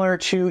very similar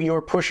to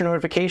your push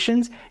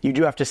notifications. You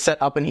do have to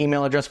set up an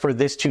email address for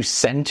this to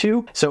send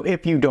to. So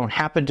if you don't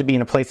happen to be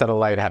in a place that'll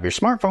allow you to have your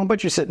smartphone,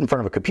 but you sit in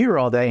front of a computer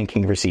all day and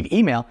can receive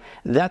email,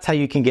 that's how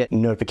you can get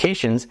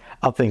notifications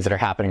of things that are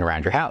happening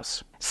around your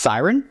house.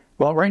 Siren.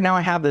 Well, right now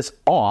I have this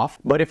off,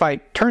 but if I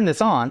turn this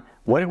on,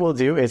 what it will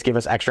do is give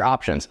us extra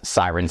options.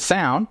 Siren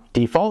sound,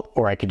 default,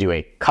 or I could do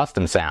a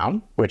custom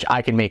sound, which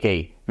I can make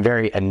a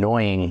very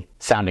annoying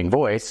sounding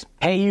voice.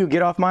 Hey, you,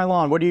 get off my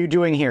lawn. What are you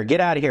doing here? Get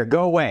out of here.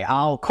 Go away.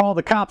 I'll call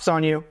the cops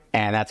on you.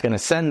 And that's going to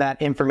send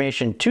that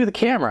information to the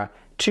camera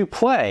to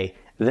play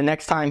the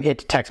next time it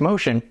detects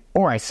motion,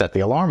 or I set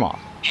the alarm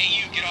off.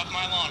 Hey, you, get off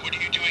my lawn. What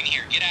are you doing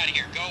here? Get out of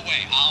here. Go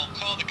away. I'll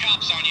call the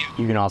cops on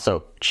you. You can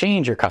also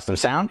change your custom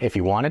sound if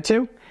you wanted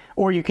to,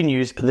 or you can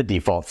use the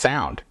default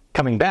sound.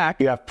 Coming back,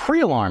 you have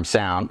pre-alarm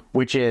sound,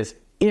 which is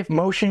if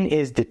motion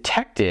is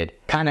detected,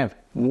 kind of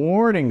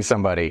warning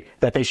somebody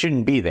that they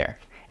shouldn't be there.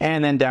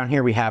 And then down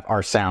here we have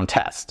our sound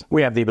test.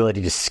 We have the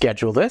ability to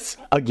schedule this.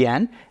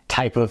 Again,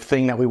 type of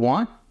thing that we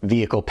want,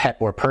 vehicle, pet,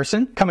 or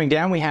person. Coming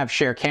down, we have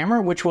share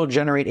camera, which will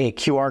generate a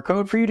QR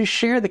code for you to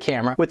share the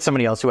camera with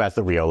somebody else who has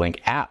the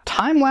Reolink app.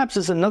 Time lapse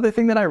is another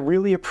thing that I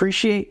really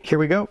appreciate. Here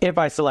we go. If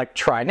I select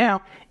try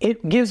now,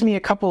 it gives me a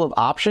couple of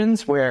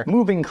options where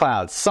moving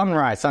clouds,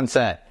 sunrise,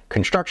 sunset,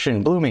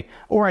 construction, blooming,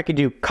 or I could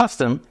do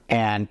custom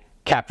and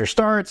capture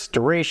starts,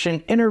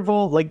 duration,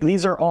 interval, like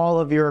these are all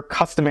of your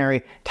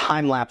customary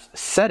time-lapse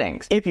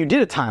settings. If you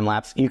did a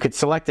time-lapse, you could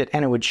select it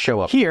and it would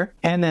show up here.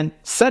 And then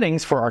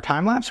settings for our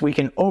time-lapse, we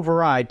can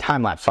override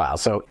time-lapse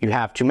files. So you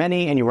have too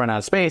many and you run out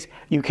of space,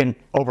 you can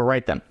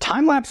overwrite them.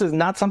 Time-lapse is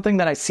not something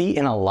that I see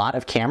in a lot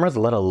of cameras,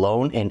 let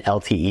alone in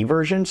LTE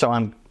version. So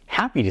I'm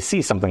happy to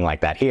see something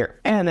like that here.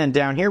 And then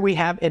down here we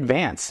have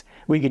advanced.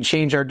 We can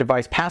change our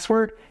device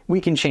password,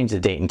 we can change the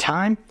date and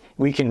time,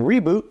 we can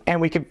reboot,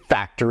 and we can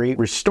factory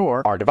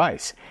restore our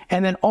device.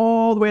 And then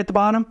all the way at the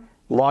bottom,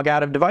 log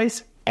out of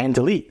device, and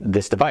delete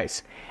this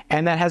device.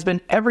 And that has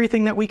been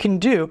everything that we can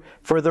do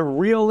for the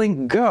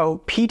Reolink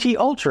Go PT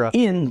Ultra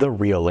in the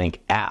Reolink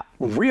app.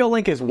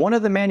 Reolink is one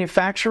of the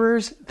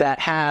manufacturers that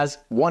has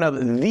one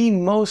of the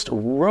most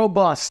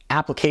robust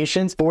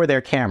applications for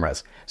their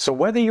cameras. So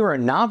whether you're a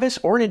novice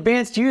or an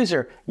advanced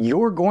user,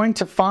 you're going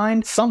to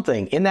find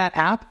something in that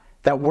app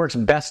that works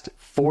best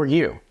for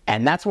you.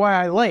 And that's why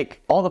I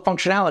like all the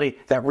functionality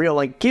that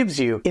Reolink gives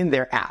you in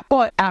their app.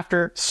 But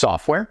after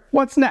software,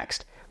 what's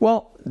next?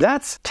 Well,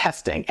 that's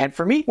testing. And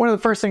for me, one of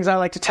the first things I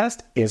like to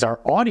test is our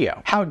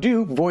audio. How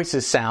do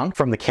voices sound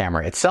from the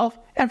camera itself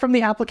and from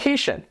the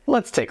application?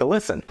 Let's take a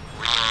listen.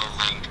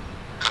 Reolink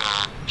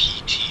Go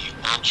PT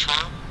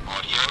Ultra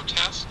audio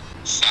test.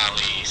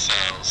 Sally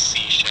sells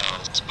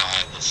seashells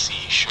by the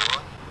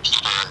seashore.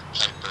 Peter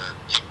Piper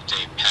picked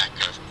a pack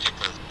of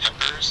pickled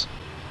peppers.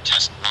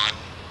 Test 1,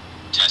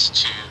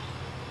 test 2,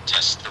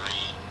 test 3,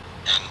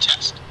 and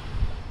test.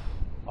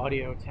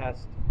 Audio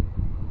test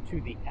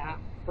to the app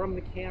from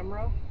the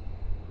camera.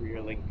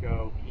 Reolink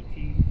Go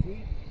PT.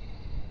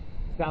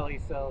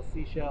 Sally sells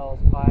seashells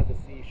by the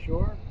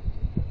seashore.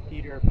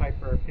 Peter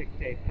Piper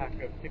picked a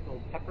pack of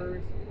pickled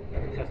peppers.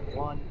 Test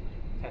 1,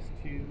 test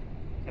 2,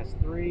 test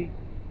 3,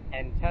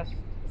 and test,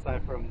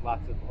 aside from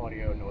lots of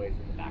audio noise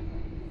in the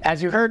background.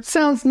 As you heard,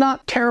 sounds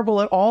not terrible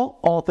at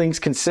all things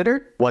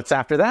considered. What's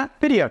after that?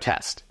 Video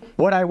test.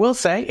 What I will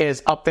say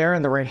is up there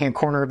in the right-hand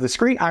corner of the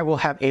screen, I will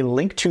have a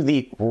link to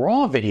the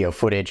raw video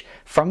footage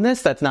from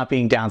this that's not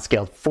being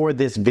downscaled for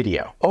this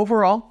video.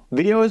 Overall,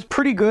 video is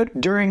pretty good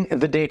during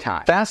the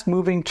daytime.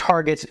 Fast-moving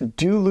targets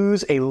do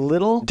lose a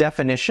little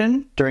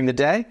definition during the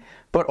day,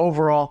 but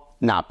overall,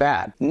 not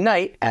bad.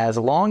 Night, as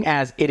long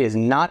as it is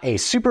not a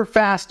super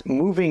fast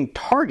moving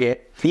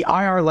target, the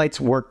IR lights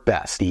work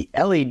best. The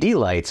LED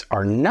lights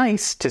are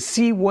nice to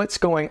see what's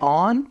going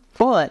on,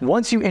 but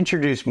once you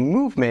introduce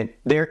movement,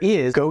 there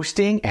is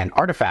ghosting and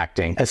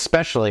artifacting,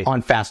 especially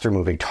on faster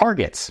moving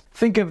targets.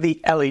 Think of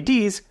the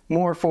LEDs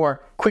more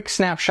for quick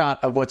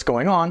snapshot of what's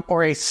going on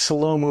or a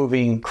slow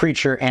moving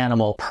creature,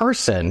 animal,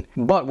 person.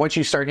 But once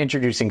you start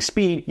introducing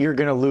speed, you're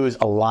going to lose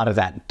a lot of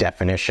that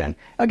definition.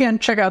 Again,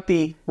 check out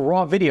the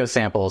raw video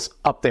samples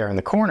up there in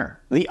the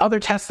corner. The other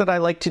test that I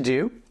like to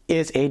do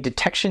is a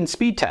detection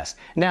speed test.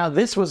 Now,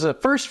 this was a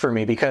first for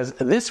me because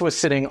this was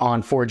sitting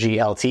on 4G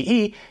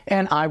LTE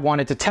and I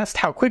wanted to test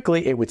how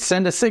quickly it would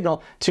send a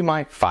signal to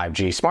my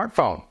 5G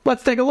smartphone.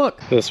 Let's take a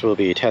look. This will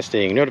be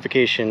testing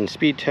notification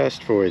speed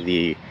test for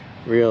the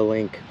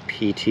Reolink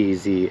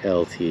PTZ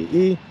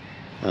LTE.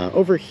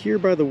 Over here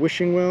by the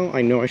wishing well,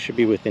 I know I should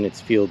be within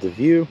its field of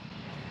view.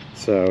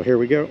 So here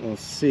we go. We'll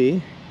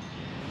see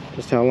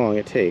just how long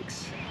it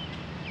takes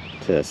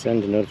to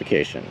send a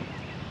notification.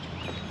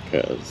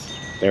 Because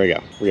there we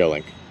go,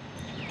 Reolink.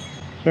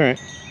 All right,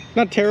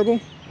 not terrible,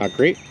 not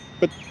great,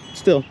 but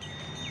still.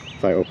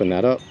 If I open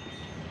that up,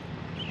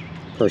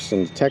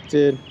 person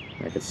detected,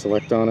 I could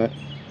select on it,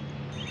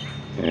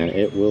 and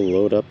it will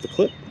load up the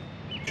clip.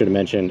 Should have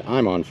mentioned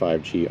I'm on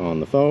 5G on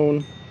the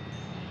phone,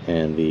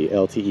 and the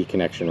LTE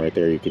connection right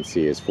there you can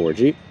see is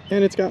 4G,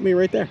 and it's got me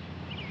right there.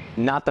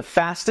 Not the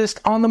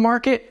fastest on the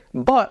market,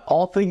 but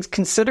all things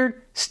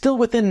considered, still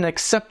within an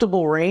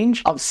acceptable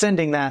range of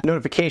sending that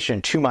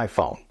notification to my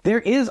phone. There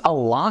is a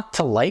lot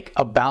to like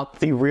about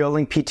the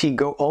Reolink PT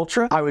Go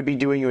Ultra. I would be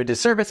doing you a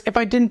disservice if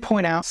I didn't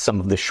point out some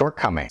of the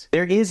shortcomings.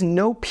 There is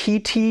no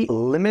PT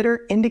limiter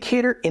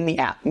indicator in the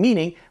app,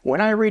 meaning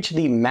when I reach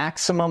the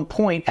maximum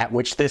point at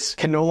which this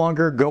can no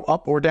longer go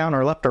up or down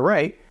or left or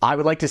right, I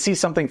would like to see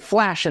something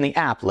flash in the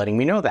app letting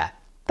me know that.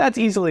 That's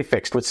easily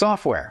fixed with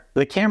software.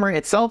 The camera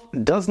itself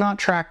does not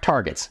track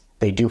targets.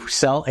 They do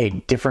sell a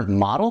different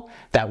model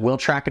that will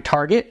track a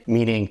target,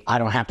 meaning I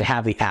don't have to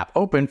have the app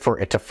open for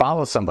it to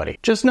follow somebody.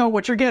 Just know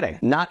what you're getting.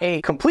 Not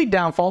a complete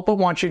downfall, but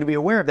want you to be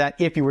aware of that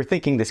if you were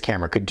thinking this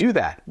camera could do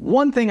that.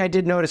 One thing I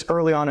did notice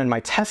early on in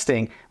my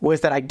testing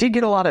was that I did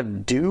get a lot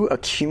of dew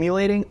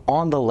accumulating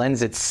on the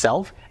lens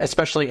itself,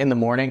 especially in the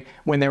morning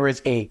when there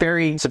was a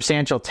very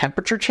substantial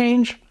temperature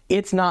change.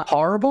 It's not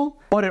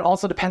horrible, but it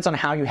also depends on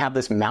how you have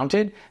this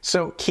mounted.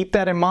 So keep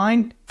that in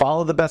mind.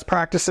 Follow the best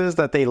practices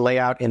that they lay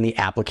out in the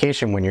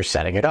application when you're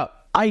setting it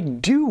up. I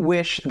do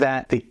wish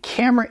that the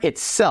camera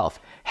itself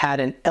had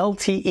an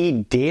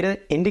LTE data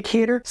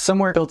indicator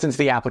somewhere built into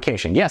the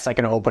application. Yes, I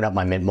can open up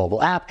my Mint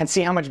Mobile app and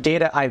see how much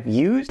data I've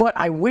used, but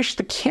I wish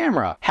the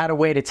camera had a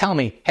way to tell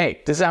me,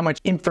 hey, this is how much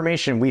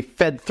information we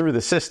fed through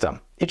the system.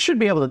 It should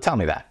be able to tell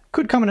me that.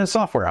 Could come in a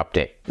software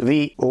update.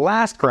 The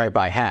last gripe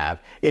I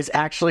have is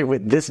actually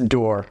with this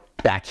door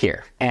back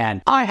here.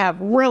 And I have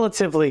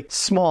relatively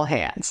small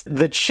hands.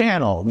 The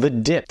channel, the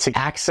dip to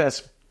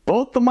access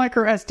both the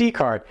micro SD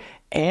card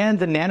and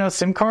the nano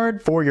SIM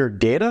card for your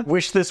data,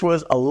 wish this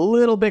was a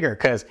little bigger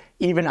because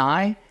even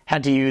I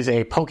had to use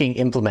a poking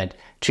implement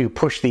to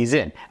push these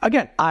in.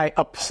 Again, I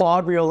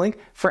applaud Reolink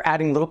for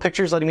adding little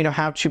pictures, letting me know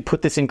how to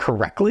put this in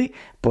correctly,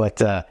 but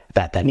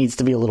that needs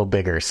to be a little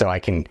bigger so I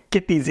can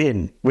get these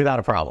in without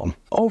a problem.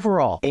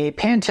 Overall, a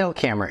pan-tilt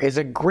camera is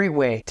a great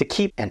way to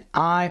keep an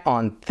eye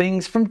on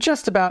things from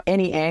just about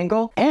any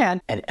angle, and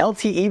an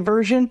LTE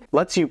version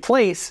lets you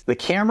place the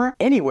camera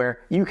anywhere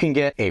you can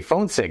get a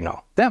phone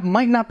signal. That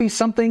might not be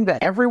something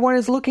that everyone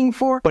is looking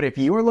for, but if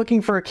you are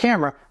looking for a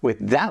camera with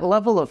that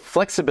level of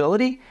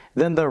flexibility,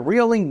 then the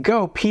Reolink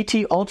Go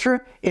PT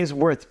Ultra is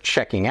worth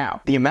checking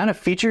out. The amount of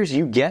features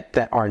you get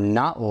that are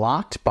not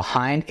locked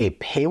behind a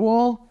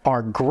paywall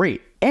are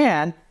great.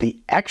 And the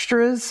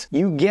extras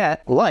you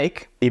get,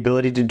 like the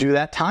ability to do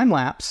that time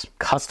lapse,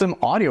 custom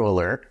audio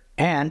alert,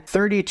 and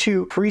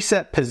 32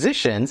 preset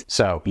positions,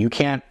 so you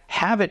can't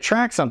have it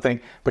track something,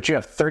 but you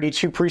have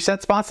 32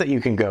 preset spots that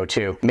you can go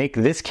to, make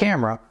this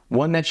camera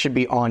one that should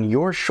be on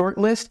your short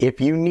list if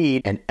you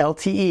need an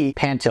LTE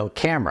pan-tilt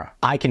camera.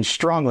 I can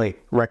strongly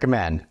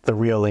recommend the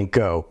Reolink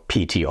Go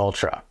PT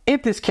Ultra.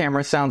 If this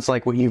camera sounds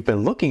like what you've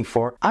been looking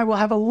for, I will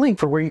have a link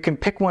for where you can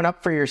pick one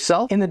up for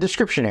yourself in the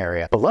description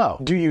area below.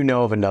 Do you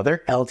know of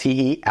another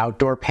LTE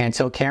outdoor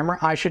pan-tilt camera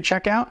I should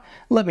check out?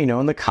 Let me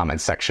know in the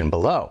comments section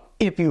below.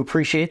 If you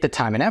appreciate the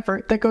time and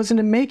effort that goes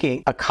into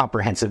making a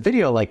comprehensive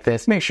video like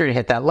this, make sure to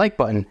hit that like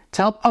button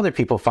to help other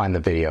people find the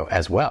video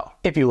as well.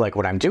 If you like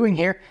what I'm doing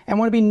here and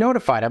want to be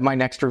notified of my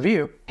next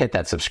review, hit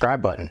that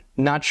subscribe button.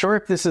 Not sure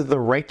if this is the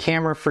right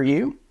camera for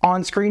you?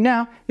 On screen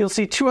now, you'll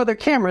see 2 other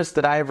cameras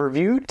that I have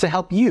reviewed to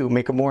help you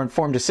make a more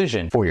informed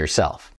decision for yourself.